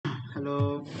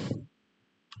Hello,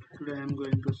 today I am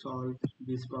going to solve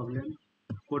this problem.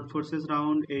 Codeforces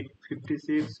round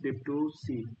 856 div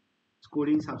 2C,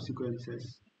 scoring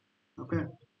subsequences. Okay,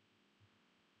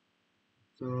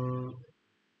 so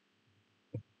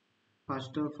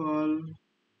first of all,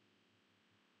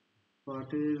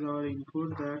 what is our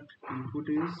input? That input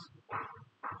is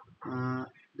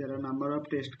there are number of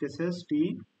test cases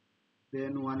t,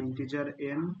 then one integer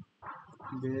n,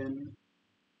 then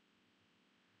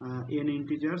n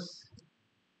integers.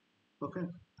 Okay,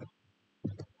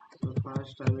 so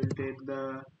first I will take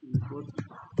the input.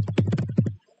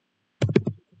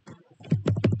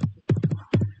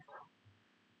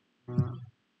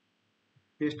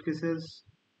 Test cases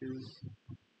is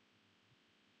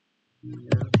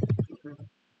yeah, okay.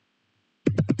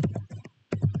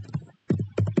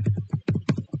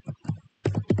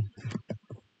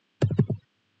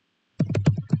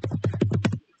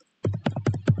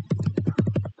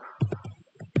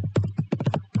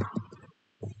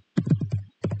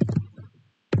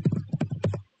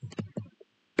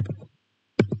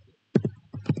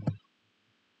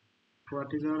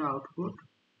 What is our output?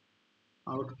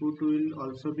 Output will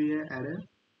also be an array.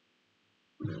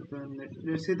 Then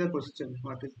let's see the question.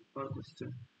 What is our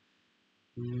question?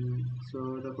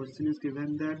 So the question is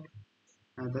given that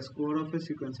the score of a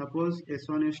sequence. Suppose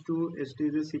S1, S2, S3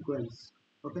 is a sequence.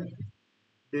 Okay.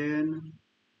 Then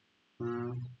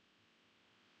uh,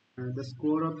 the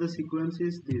score of the sequence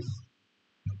is this.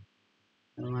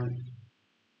 Okay.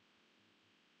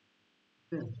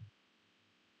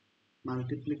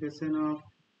 Multiplication of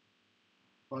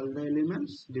all the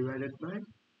elements divided by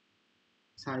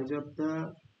size of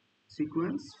the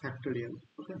sequence factorial.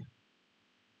 Okay.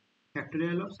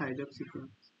 Factorial of size of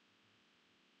sequence.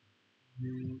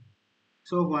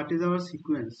 So what is our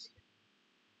sequence?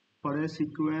 For a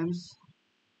sequence,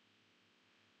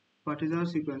 what is our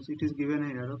sequence? It is given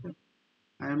here. Okay,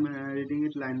 I am reading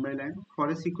it line by line. For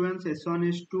a sequence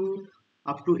S1, S2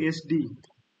 up to SD,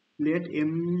 let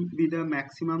M be the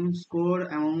maximum score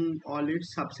among all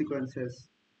its subsequences.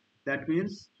 That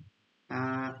means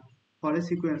for a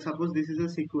sequence, suppose this is a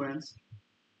sequence,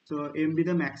 so M be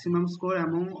the maximum score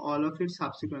among all of its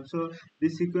subsequences. So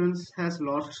this sequence has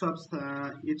lots of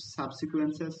its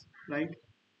subsequences, right?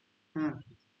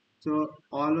 So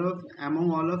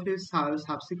among all of its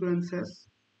subsequences,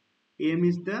 M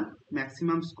is the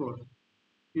maximum score.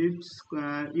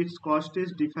 Its cost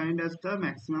is defined as the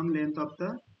maximum length of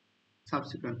the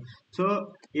subsequence.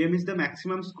 So M is the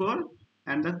maximum score,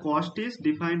 and the cost is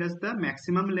defined as the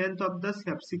maximum length of the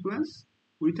subsequence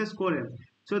with a score M.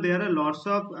 So there are lots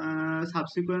of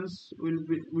subsequence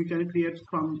we can create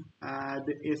from a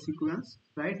sequence,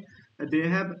 right? They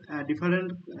have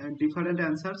different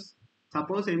answers.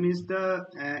 Suppose M is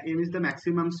the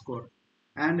maximum score,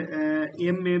 and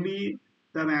M may be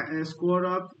the score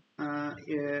of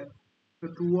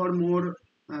two or more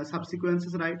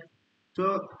subsequences, right?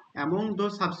 So among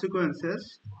those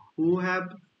subsequences who have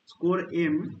score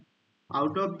M,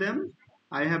 out of them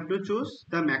I have to choose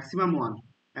the maximum one,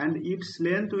 and its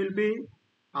length will be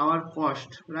our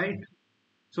cost, right?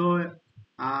 So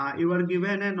you are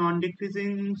given a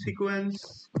non-decreasing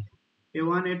sequence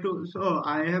A1, A2. So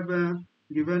I have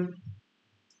given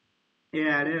a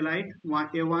array, right?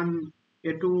 A1,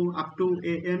 A2 up to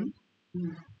AN,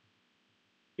 n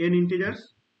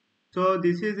integers. So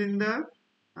this is in the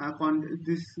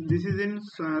this is in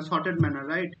sorted manner,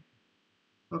 right?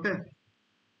 Okay.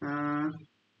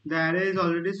 The array is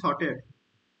already sorted.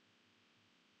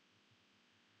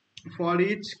 For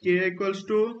each k equals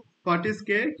to, what is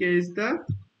k? K is the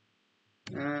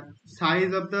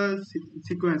size of the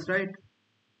sequence, right?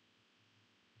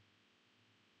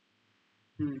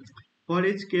 For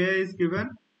each k is given,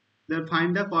 then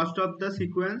find the cost of the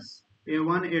sequence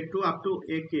a1, a2 up to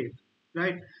ak,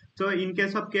 right? So in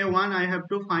case of k1, I have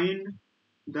to find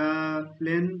the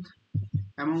length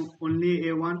among only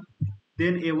a1,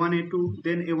 then a1, a2,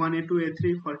 then a1, a2,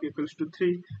 a3 for k equals to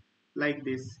 3, like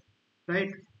this,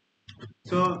 right?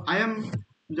 So I am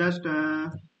just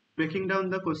breaking down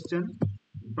the question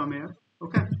from here.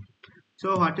 Okay,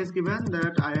 so what is given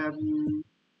that I have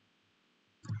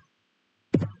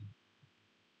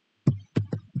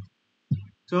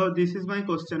so this is my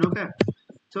question. Okay,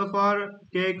 so for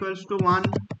k equals to 1,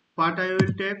 what I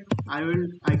will take,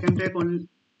 I can take only,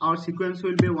 our sequence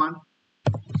will be 1.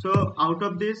 So out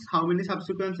of this, how many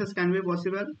subsequences can be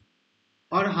possible,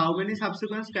 or how many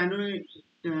subsequences can we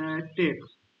take?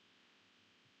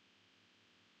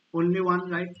 Only one,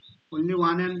 right? Only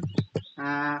one,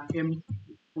 and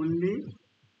only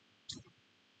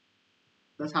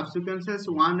the subsequences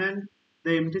 1 and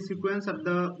the empty sequence are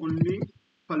the only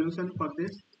solution for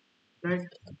this. right?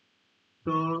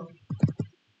 So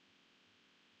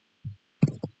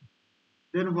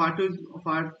then what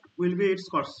will be its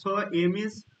cost? So m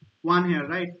is 1 here,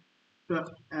 right? So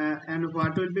and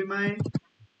what will be my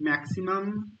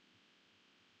maximum?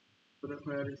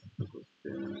 Where is the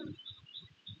question?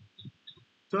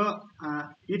 So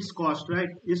its cost, right?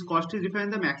 Its cost is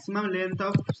defined the maximum length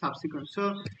of subsequence.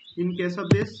 So in case of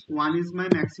this, 1 is my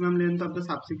maximum length of the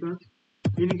subsequence.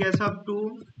 In case of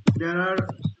 2, there are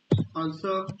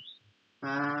also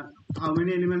uh, how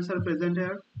many elements are present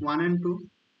here? 1 and 2,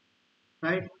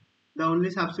 right? The only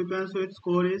subsequence with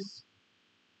score is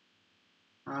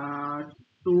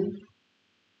 2.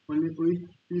 Only with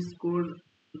this score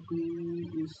 2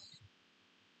 is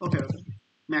okay.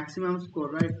 Maximum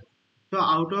score, right? So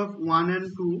out of 1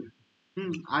 and 2,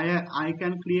 I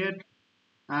can create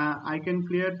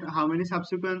how many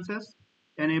subsequences,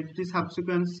 and if the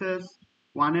subsequences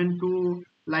 1 and 2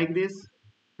 like this,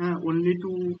 only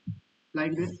 2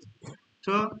 like this.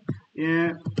 So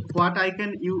what I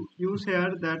can use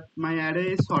here, that my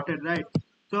array is sorted, right?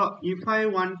 So if I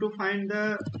want to find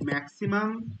the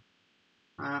maximum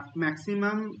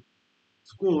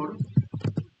score,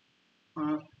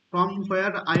 uh, from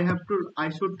where I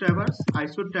should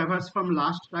traverse from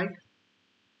last, right?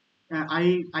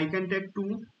 I can take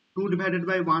 2 divided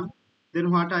by 1.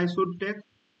 Then what I should take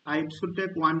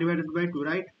 1 divided by 2,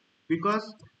 right?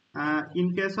 Because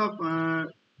in case of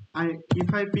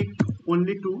if I pick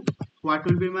only 2, what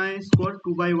will be my score?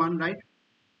 2 by 1, right?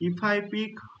 If I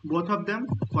pick both of them,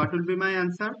 what will be my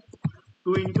answer?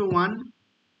 2 into 1,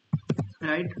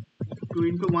 right? 2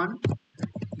 into 1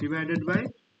 divided by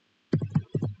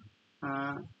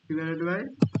uh, divided by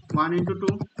 1 into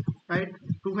 2, right?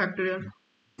 2 factorial.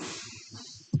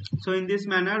 So in this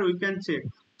manner we can check.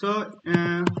 So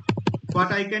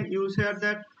what I can use here,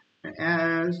 that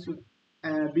as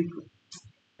uh,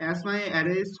 as my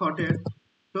array is sorted,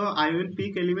 so I will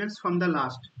pick elements from the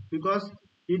last, because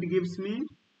it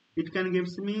can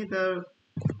gives me the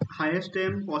highest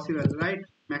m possible, right?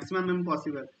 Maximum m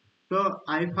possible. So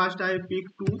I pick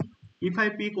 2. If I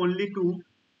pick only 2,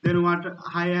 then what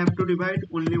I have to divide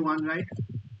only 1, right?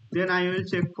 Then I will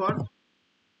check for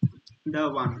the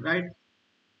 1, right?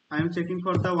 I am checking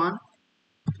for the 1.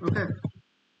 Okay.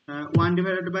 1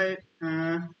 divided by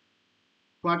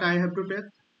what I have to take.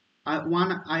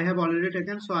 1 I have already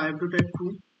taken, so I have to take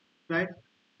 2, right?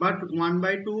 But 1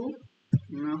 by 2,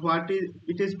 what is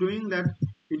it is doing, that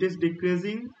it is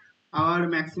decreasing our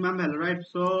maximum value, right?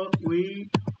 So we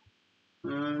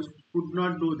could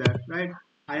not do that, right?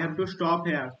 I have to stop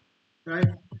here, right?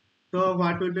 So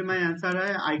what will be my answer?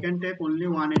 I can take only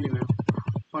one element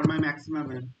for my maximum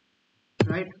value,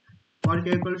 right? For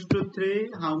k equals to 3,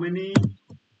 how many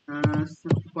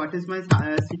what is my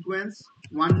sequence?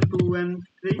 1, 2 and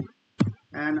 3,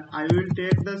 and I will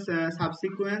take the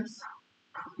subsequence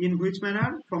in which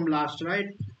manner? From last, right?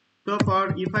 So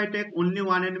for if I take only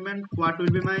one element, what will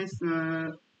be my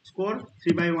score?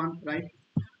 3 by 1, right?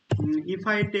 If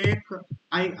I take,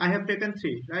 I have taken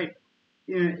 3, right?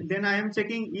 Then I am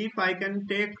checking if I can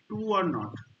take 2 or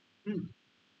not.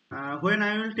 When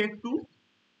I will take 2,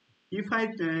 if I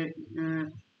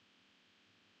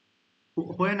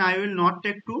when I will not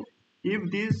take 2,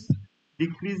 if this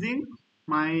decreasing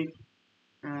my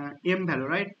m value,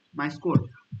 right? My score.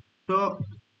 So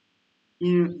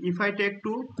if I take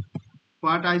 2,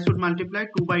 what I should multiply?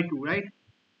 2 by 2, right?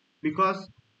 Because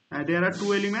there are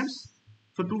 2 elements,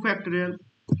 so 2 factorial.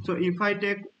 So if I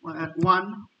take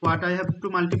 1, what I have to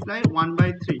multiply? 1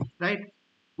 by 3, right?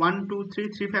 1 2 3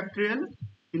 3 factorial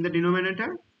in the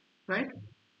denominator, right?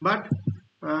 But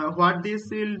what this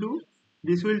will do,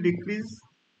 this will decrease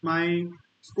my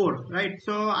score, right?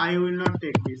 So I will not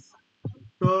take this.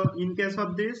 So in case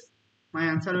of this, my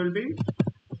answer will be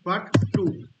what?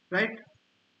 2, right?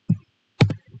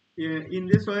 In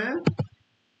this way,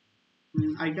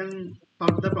 I can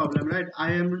solve the problem, right?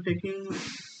 I am taking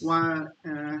one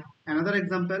another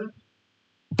example.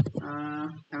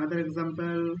 Another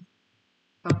example.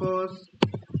 Suppose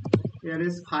here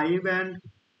is 5 and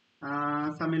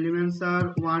some elements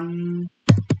are 1,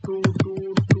 2,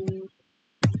 2, 2,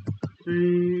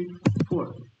 3,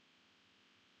 4.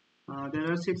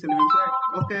 There are 6 elements,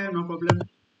 right? Okay, no problem.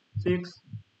 6.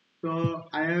 So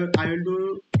I will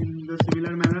do in the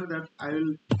similar manner, that I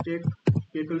will take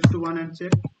k equals to 1 and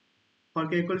check. For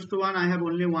k equals to 1, I have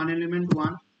only one element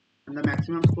 1, and the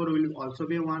maximum score will also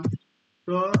be 1.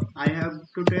 So I have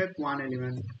to take one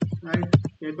element, right?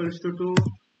 K equals to 2.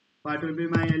 What will be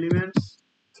my elements?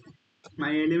 My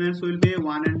elements will be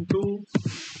 1 and 2.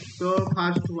 So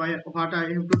first, what I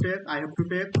have to take? I have to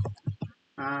take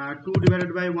 2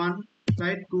 divided by 1,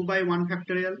 right? 2 by 1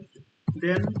 factorial.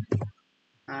 then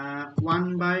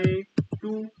 1 by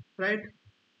 2, right?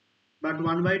 But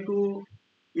 1 by 2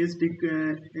 is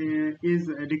decreasing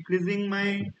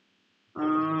my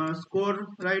score,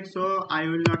 right? So I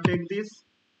will not take this.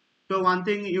 So one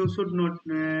thing you should note,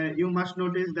 you must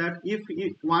notice that if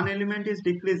one element is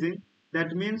decreasing,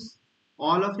 that means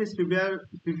all of his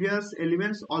previous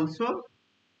elements also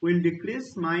will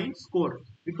decrease my score,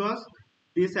 because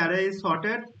this array is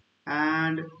sorted,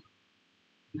 and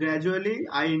gradually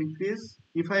I increase.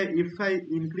 If I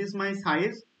increase my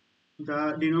size,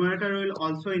 the denominator will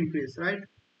also increase, right?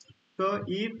 So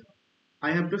if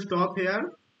I have to stop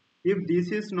here, if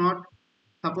this is not,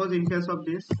 suppose in case of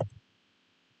this,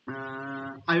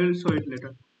 I will show it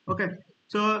later. Okay,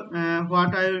 so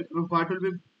what will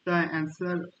be the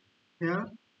answer here?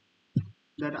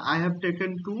 That I have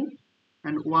taken 2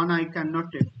 and 1 I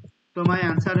cannot take. So my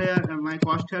answer here, my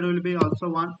cost here will be also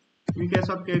 1. In case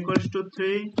of k equals to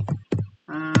 3,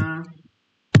 uh,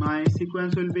 my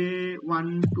sequence will be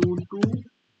 1 2 2,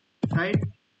 right?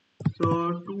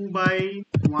 So 2 by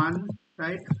 1,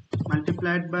 right,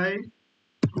 multiplied by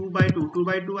 2 by 2. 2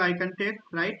 by 2 I can take,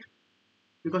 right,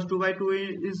 because 2 by 2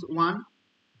 is 1.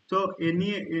 So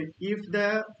any if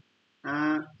the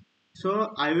uh, so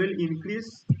I will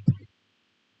increase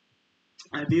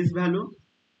this value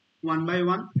 1 by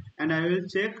 1, and I will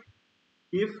check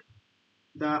if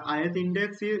the ith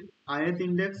index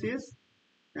is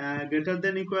greater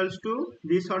than equals to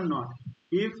this or not.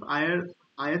 If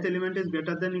ith element is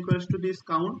greater than equals to this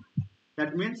count,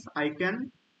 that means I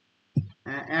can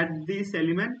add this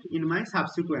element in my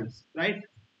subsequence, right?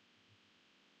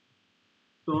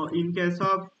 So in case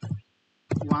of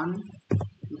 1,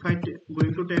 if I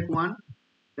going to take 1,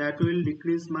 that will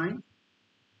decrease my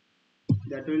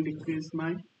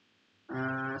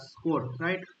score,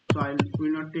 right? So I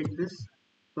will not take this.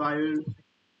 So I will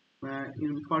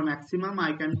for maximum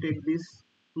I can take these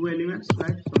two elements,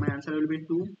 right? So my answer will be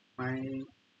 2.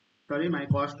 My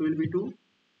cost will be 2.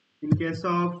 In case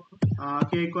of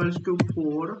k equals to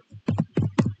 4,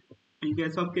 in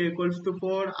case of k equals to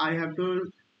 4, I have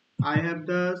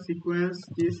the sequence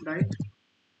this, right?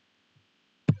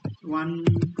 1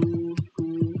 2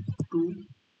 2 2,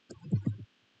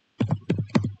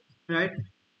 right?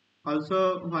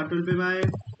 Also, what will be my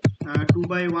 2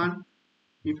 by 1?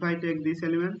 If I take this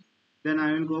element, then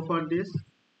I will go for this.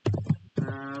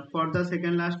 For the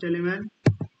second last element,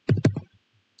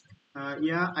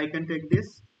 yeah, I can take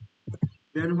this.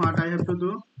 Then what I have to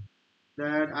do,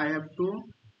 that I have to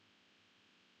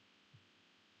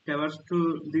traverse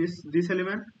to this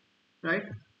element, right?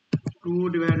 2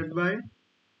 divided by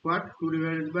what? 2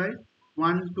 divided by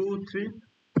 1 2 3,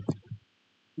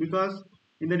 because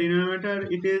in the denominator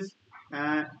it is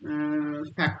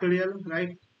factorial,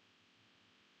 right?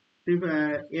 If,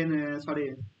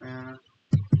 sorry,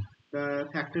 the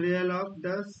factorial of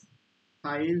the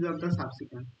size of the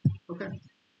subsequent. Okay,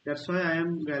 that's why I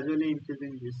am gradually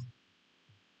increasing this.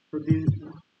 So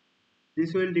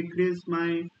this will decrease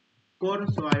my score,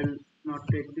 so I will not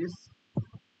take this.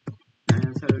 My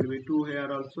answer will be 2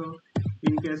 here also.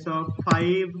 In case of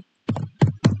 5,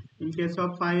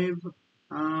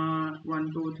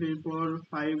 1 2 3 4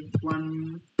 5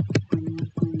 1 2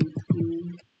 2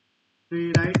 2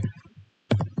 3, right?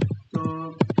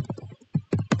 So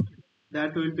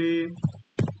that will be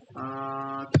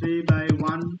 3 by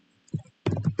 1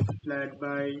 multiplied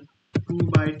by 2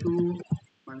 by 2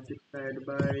 multiplied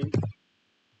by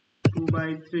 2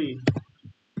 by 3.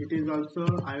 It is also,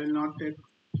 I will not take.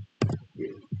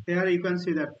 Here you can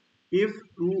see that if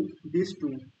these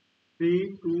two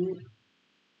 3 2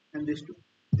 and this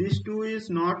 2 is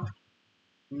not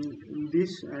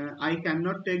this, I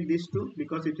cannot take this 2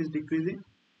 because it is decreasing.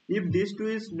 If this 2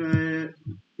 is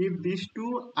if these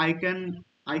two I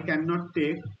cannot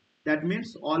take, that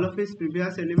means all of its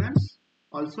previous elements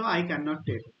also I cannot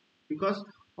take, because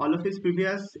all of its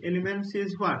previous elements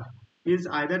is what, is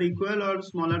either equal or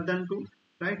smaller than 2,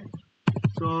 right?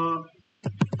 So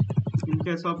in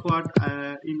case of what,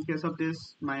 in case of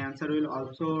this, my answer will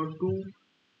also 2,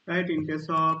 right? In case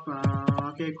of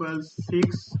k equals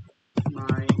 6,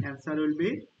 my answer will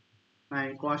be,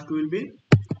 my cost will be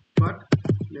what,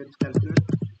 let's calculate.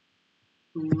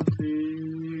 2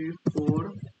 3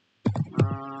 4,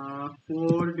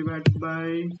 4 divided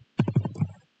by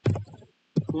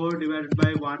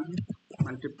 1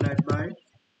 multiplied by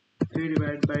 3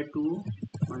 divided by 2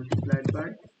 multiplied by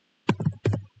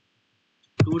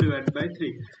 2 divided by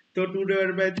 3. So 2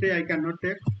 divided by 3 I cannot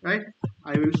take, right?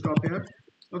 I will stop here.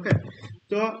 Okay,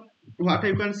 so what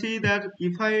you can see, that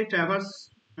if I traverse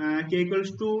k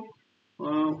equals to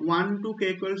 1 to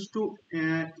k equals to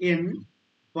n,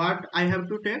 what I have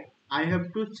to take, I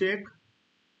have to check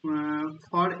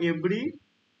for every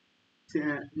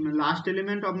last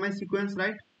element of my sequence,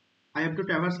 right? I have to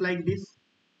traverse like this,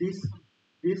 this,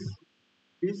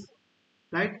 this,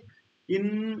 right?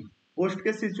 In worst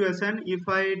case situation, if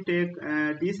I take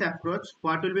this approach,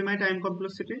 what will be my time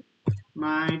complexity?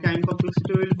 My time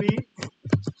complexity will be,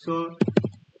 so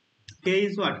k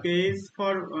is what? K is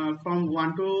for from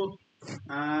 1 to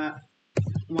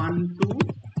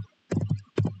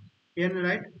n,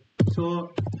 right?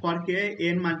 So for k,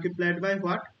 n multiplied by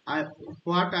what I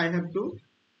have to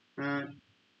uh,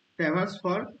 traverse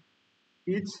for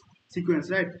each sequence,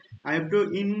 right? I have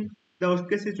to, in the worst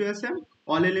case situation,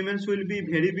 all elements will be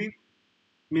very big,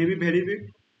 maybe very big,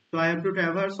 so I have to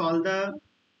traverse all the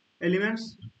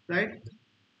elements, right?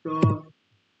 So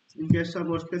in case of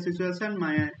worst case situation,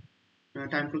 my time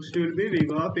complexity will be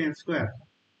big of n square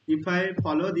if I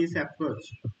follow this approach.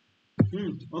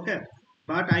 Okay,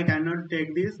 but I cannot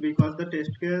take this because the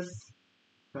test case,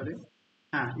 sorry,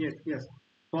 yes, yes,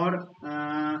 for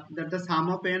that the sum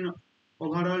of n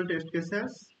overall test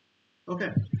cases.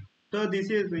 Okay, so this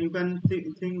is, you can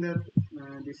think that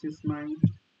this is my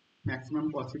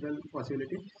maximum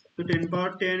possibility. So 10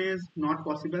 power 10 is not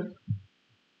possible.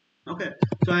 Okay,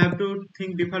 so I have to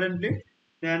think differently.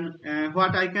 Then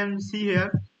what I can see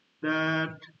here,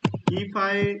 that if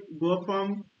I go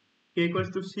from k equals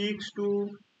to 6 to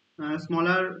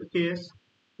smaller case,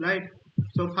 right?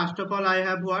 So first of all, I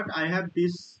have what? I have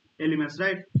these elements,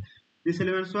 right? These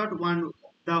elements, what? One,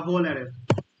 the whole array,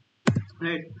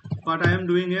 right? What I am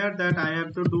doing here, that I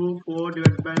have to do 4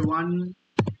 divided by 1,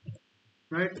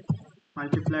 right,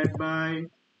 multiplied by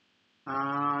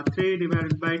 3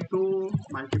 divided by 2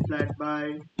 multiplied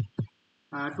by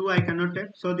 2, I cannot take.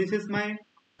 So this is my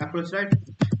approach, right?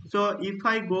 So if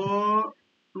I go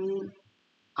to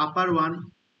upper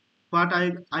one, what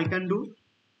I can do,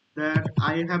 that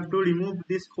I have to remove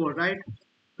this 4, right?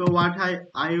 So what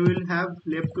I will have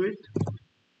left with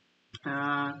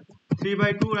 3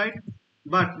 by 2, right?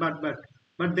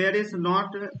 But there is not,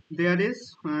 there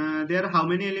is there, how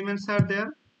many elements are there?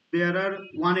 There are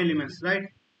 1 elements, right?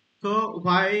 So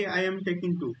why I am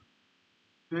taking 2,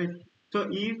 right? So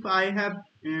if I have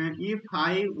if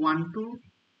I want to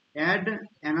add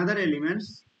another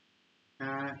elements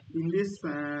in this,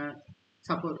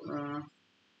 suppose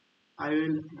I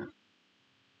will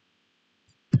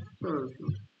so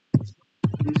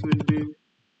this will be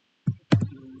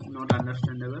not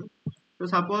understandable. So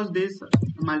suppose this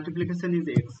multiplication is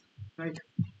x, right?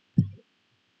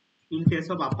 In case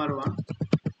of upper one,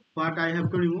 what I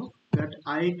have to remove, that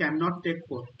I cannot take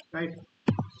 4, right?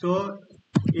 So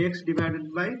x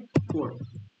divided by 4.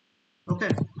 Okay,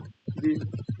 this,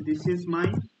 this is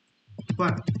my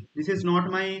what? This is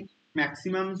not my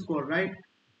maximum score, right?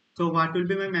 So what will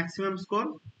be my maximum score?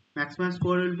 Maximum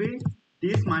score will be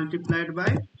this multiplied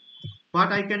by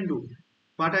what I can do.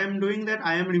 What I am doing, that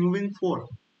I am removing 4.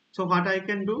 So what I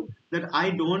can do, that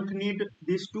I don't need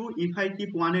these 2. If I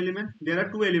keep one element, there are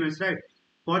 2 elements, right?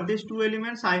 For these 2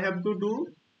 elements I have to do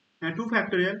 2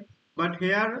 factorial, but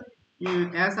here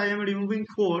as I am removing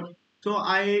 4, so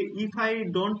if I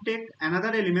don't take another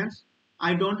elements,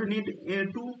 I don't need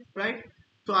 2, right?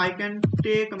 So I can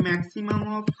take a maximum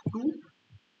of 2.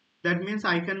 That means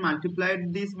I can multiply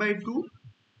this by 2.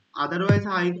 Otherwise,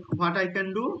 what I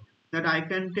can do, that I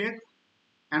can take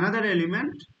another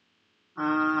element,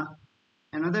 uh,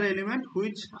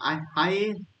 which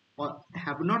I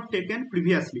have not taken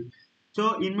previously.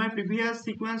 So in my previous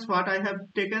sequence, what I have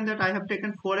taken, that I have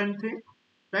taken 4 and 3,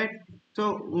 right?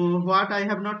 So what I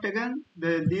have not taken,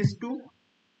 these 2.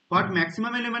 What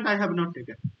maximum element I have not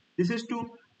taken, this is 2.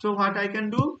 So what I can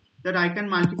do, that I can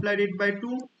multiply it by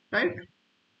 2, right?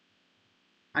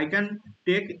 I can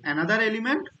take another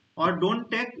element, or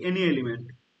don't take any element,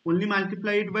 only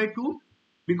multiply it by 2,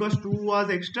 because 2 was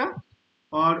extra.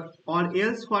 Or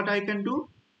else what I can do,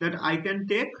 that I can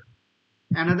take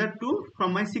another 2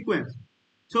 from my sequence.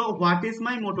 So what is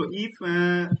my motto?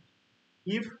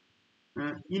 If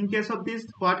in case of this,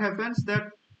 what happens,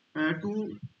 that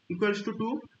 2 equals to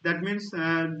 2, that means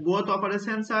both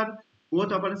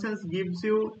operations gives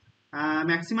you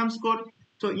maximum score.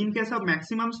 So in case of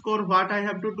maximum score, what I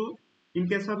have to do, in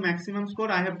case of maximum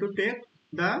score, I have to take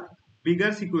the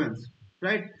bigger sequence,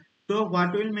 right? So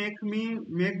what will make me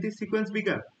make this sequence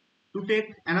bigger? To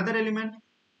take another element,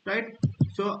 right?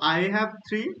 So I have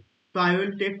 3, so I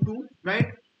will take 2, right?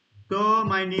 So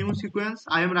my new sequence,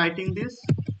 I am writing this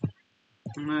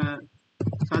uh,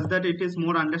 such that it is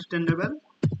more understandable.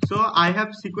 So I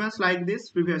have sequence like this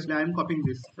previously, I am copying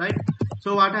this, right?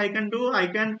 So what I can do, I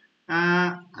can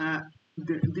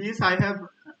this I have,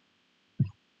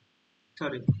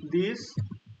 sorry, this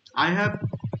I have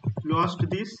lost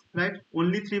this, right?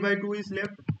 Only 3 by 2 is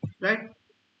left, right?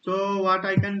 So what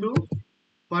I can do,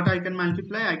 what I can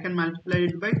multiply, I can multiply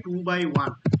it by 2 by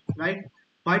 1, right?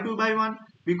 Why 2 by 1?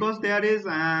 Because there is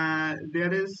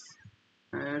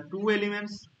two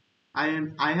elements.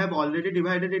 I have already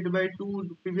divided it by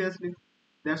 2 previously.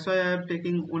 That's why I am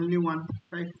taking only one,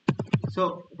 right?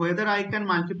 So whether I can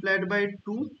multiply it by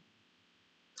 2,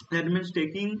 that means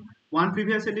taking one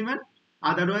previous element,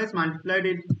 otherwise multiplied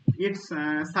its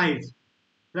size,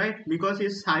 right? Because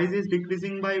its size is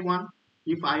decreasing by 1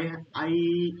 if I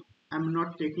am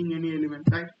not taking any element,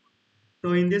 right?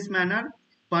 So in this manner,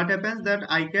 what happens that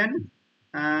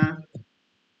uh,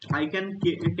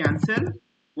 cancel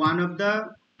one of the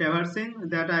traversing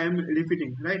that I am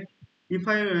repeating, right? If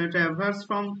I traverse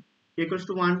from equals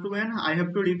to 1 to n, I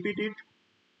have to repeat it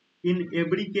in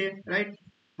every k, right?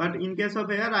 But in case of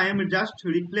here, I am just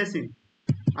replacing.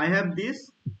 I have this,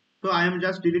 so I am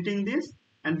just deleting this,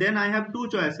 and then I have two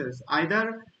choices.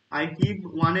 Either I keep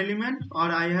one element, or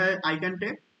I can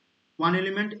take one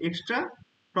element extra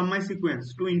from my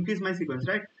sequence to increase my sequence,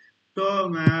 right? So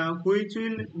which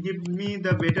will give me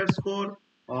the better score,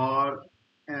 or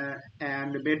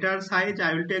and better size,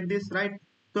 I will take this, right?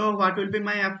 So what will be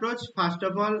my approach? First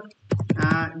of all,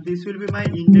 this will be my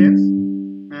index.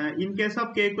 In case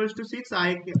of k equals to 6,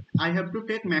 I have to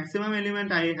take maximum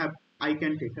element I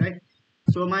can take, right?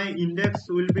 So my index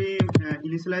will be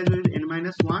initialized with n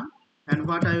minus 1, and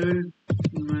what I will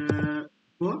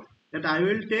go, that I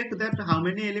will take that how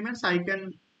many elements I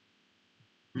can,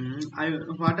 I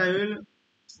what I will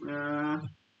uh,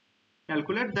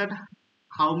 calculate that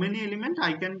how many element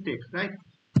I can take, right?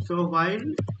 So while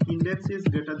index is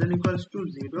greater than equals to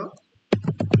 0,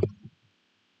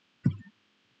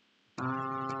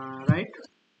 right?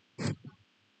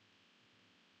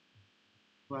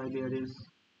 While there is,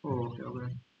 oh, okay,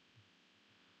 okay.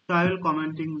 So I will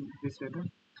commenting this later.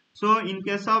 So in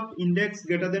case of index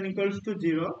greater than equals to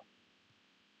 0,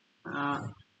 uh,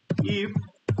 if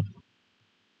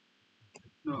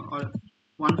no, or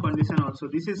one condition also,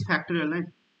 this is factorial, right?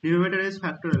 Denominator is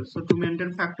factorial. So to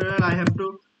maintain factorial, I have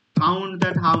to count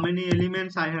that how many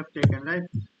elements I have taken, right?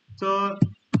 So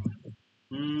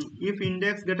if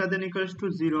index greater than equals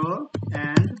to 0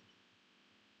 and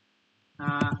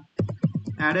uh,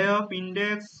 array of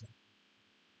index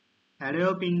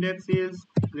is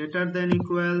greater than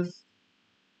equals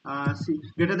c,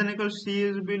 greater than equals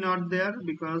c will be not there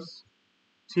because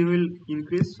c will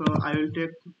increase. So I will take,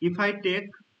 if I take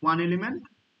one element,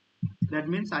 that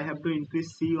means I have to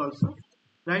increase c also,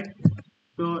 right?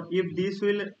 So if this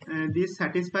will this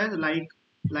satisfies,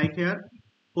 like here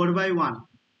 4 by 1,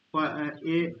 for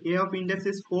a of index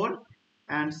is 4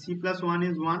 and c plus 1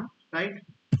 is 1, right?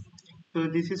 So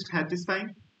this is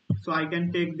satisfying, so I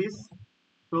can take this.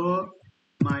 So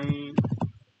my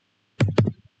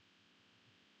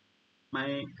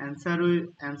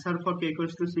answer for k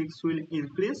equals to 6 will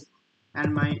increase,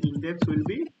 and my index will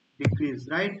be decreased,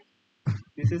 right?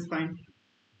 This is fine.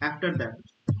 After that,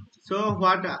 so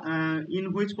what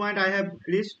in which point I have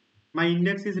reached, my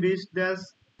index is reached as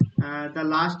the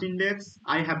last index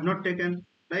I have not taken,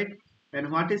 right?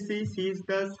 And what is c is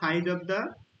the size of the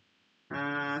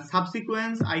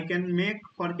subsequence I can make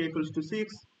for k equals to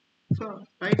 6. So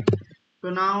right, so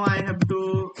now I have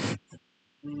to,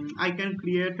 I can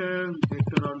create a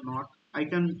vector or not. I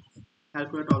can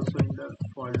calculate also in the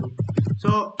for loop.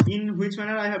 So in which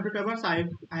manner I have to traverse? I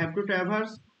have to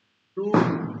traverse to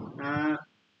uh,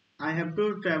 I have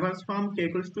to traverse from k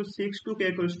equals to 6 to k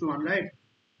equals to 1, right?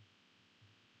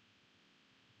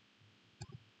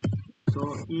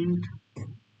 So int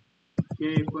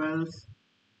k equals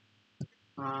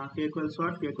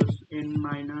what? K equals n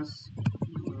minus.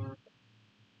 Uh,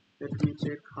 Let me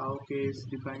check how k is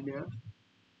defined here.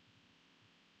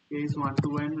 K is 1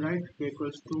 to n, right? K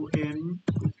equals to n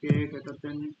to k greater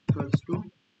than equals to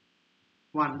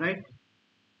 1, right?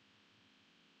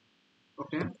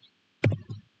 Okay,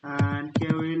 and k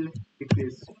will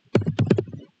decrease.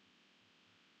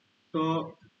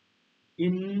 So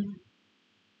in,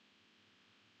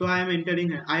 so I am entering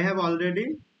here. I have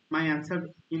already my answer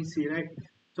in C, right?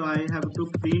 So I have to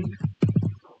print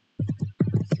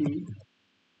C.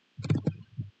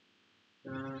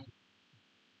 Uh,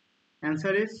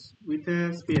 Answer is with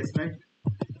a space, right?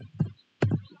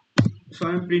 So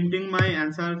I am printing my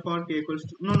answer for k equals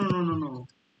to, no.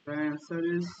 The answer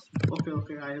is, okay,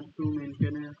 okay. I have to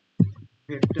maintain a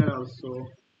vector also.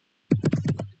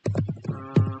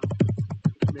 Uh,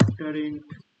 Vector int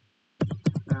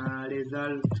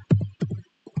result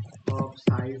of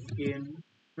size n,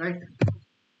 right?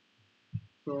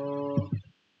 So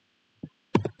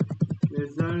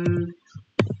result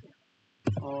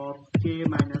k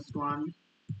minus 1.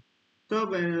 So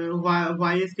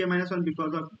why is k minus 1?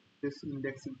 Because of this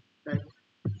indexing, right?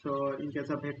 So in case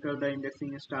of vector, the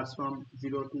indexing starts from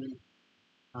 0 to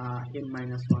n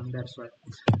minus 1. That's why.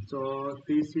 So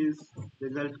this is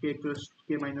result k equals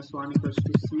k minus 1 equals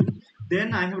to c.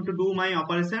 Then I have to do my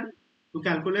operation to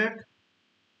calculate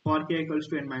for k equals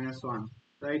to n minus 1,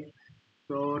 right?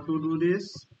 So to do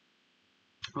this,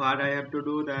 what I have to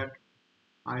do, that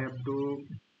I have to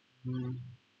mm,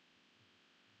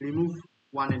 remove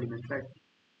one element, right?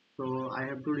 So I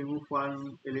have to remove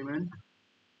one element.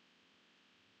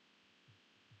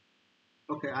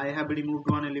 Okay, I have removed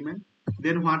one element.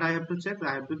 Then what I have to check?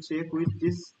 I have to check with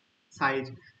this size.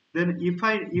 Then if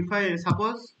I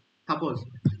suppose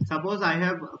suppose I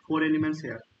have four elements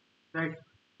here, right?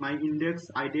 My index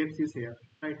idx is here,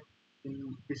 right?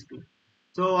 In this two.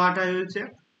 So what I will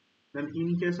check? Then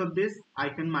in case of this, I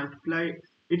can multiply.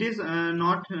 It is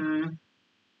not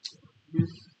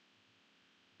this.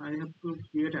 I have to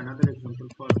create another example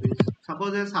for this.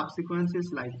 Suppose a subsequence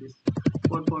is like this: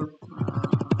 4 4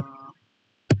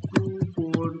 2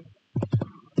 4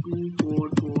 2 4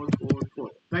 4 4 4,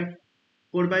 right?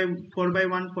 4 by 4 by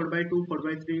 1, 4 by 2, 4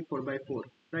 by 3, 4 by 4,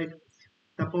 right?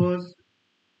 Suppose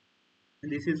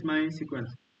this is my sequence.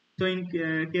 So in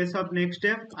case of next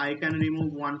step, I can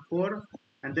remove 1 4,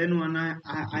 and then when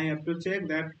I have to check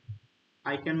that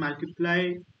I can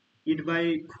multiply it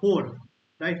by 4,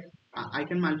 right? I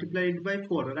can multiply it by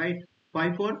 4, right?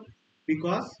 Why 4?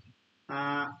 Because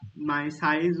my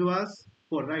size was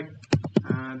 4, right?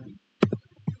 Uh,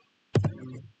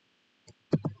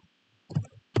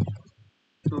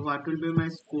 so what will be my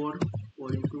score?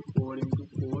 4 into 4 into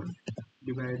 4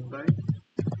 divided by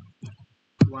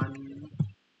 1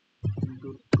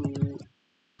 into 2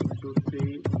 into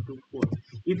 3 into 4.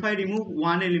 If I remove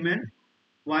one element,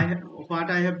 what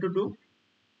I have to do?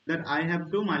 That I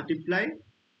have to multiply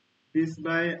this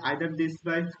by either this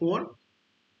by 4,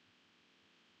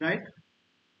 right?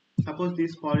 Suppose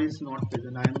this 4 is not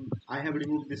present. I have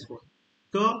removed this 4.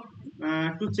 So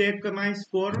to check my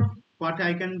score, what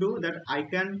I can do, that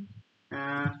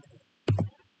uh,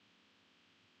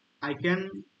 I can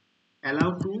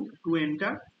allow 2 to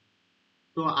enter.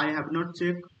 So I have not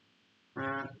checked.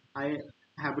 I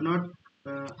have not.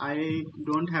 I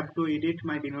don't have to edit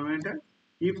my denominator.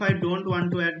 If I don't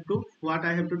want to add 2, what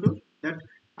I have to do? That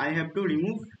I have to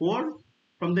remove 4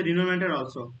 from the denominator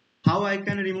also. How I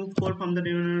can remove 4 from the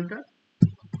denominator?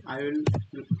 I will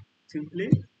simply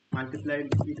multiply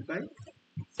it by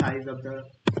size of the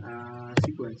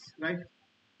sequence, right?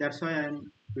 That's why I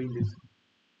am doing this.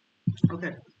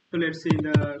 Okay, so let's see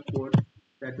the code,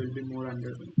 that will be more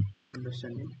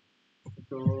understanding.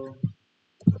 So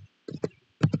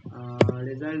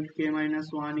result k minus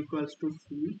 1 equals to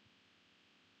c.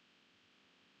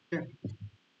 Okay,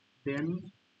 then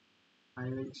I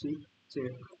will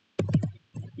check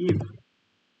if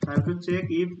I have to check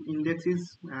if index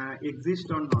is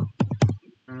exist or not.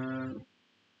 Uh,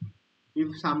 if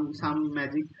some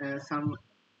magic some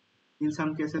in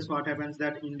some cases what happens,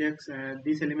 that index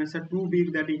these elements are too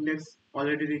big, that index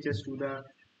already reaches to the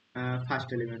first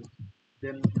element,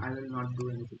 then I will not do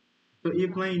anything. So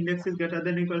if my index is greater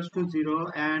than equals to 0,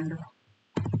 and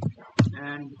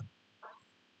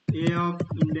a of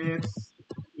index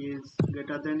is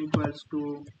greater than equals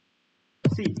to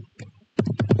c,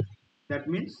 that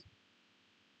means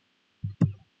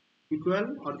equal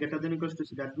or greater than equals to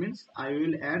c, that means I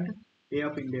will add a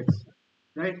of index,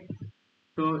 right?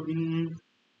 So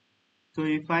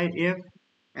if I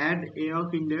add a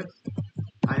of index,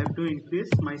 I have to increase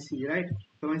my c, right?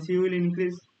 So my c will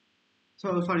increase.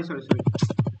 So sorry.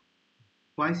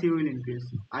 Why c will increase?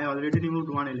 I already removed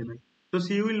one element. So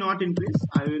c will not increase.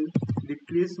 I will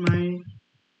decrease my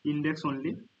index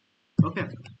only. Okay.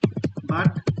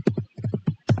 But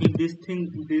if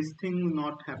this thing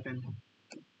not happen,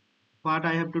 what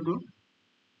I have to do?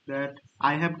 That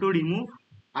I have to remove.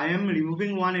 I am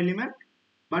removing one element,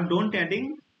 but don't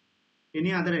adding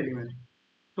any other element.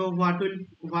 So what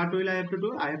will I have to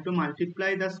do? I have to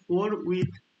multiply the score with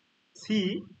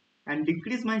c and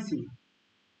decrease my c,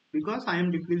 because I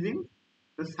am decreasing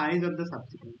the size of the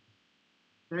subsequence,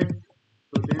 right?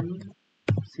 So then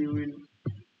c will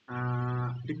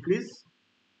decrease.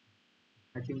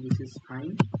 I think this is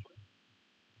fine.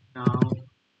 Now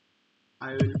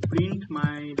I will print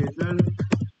my result.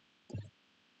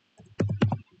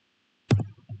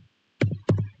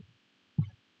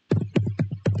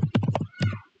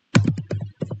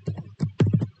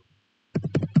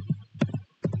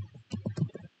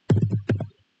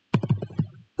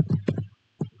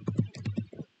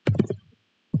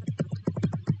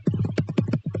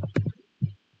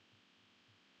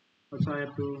 Also, I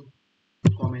have to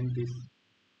comment this.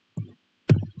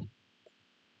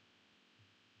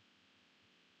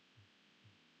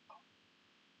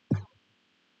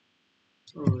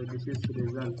 Oh, this is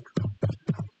result.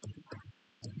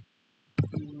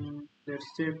 Let's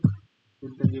check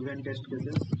with the given test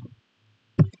cases.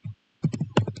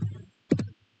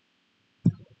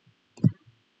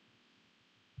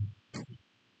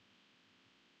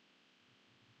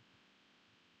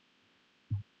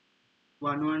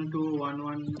 One one two one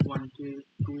one one three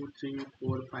two three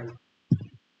four five.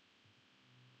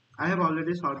 I have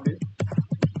already solved it.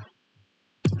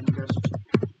 I'm just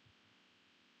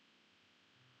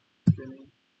telling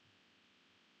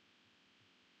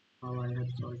how I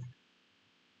have solved.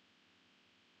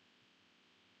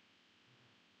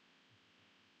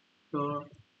 So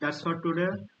that's for today.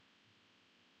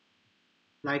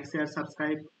 Like, share,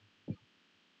 subscribe.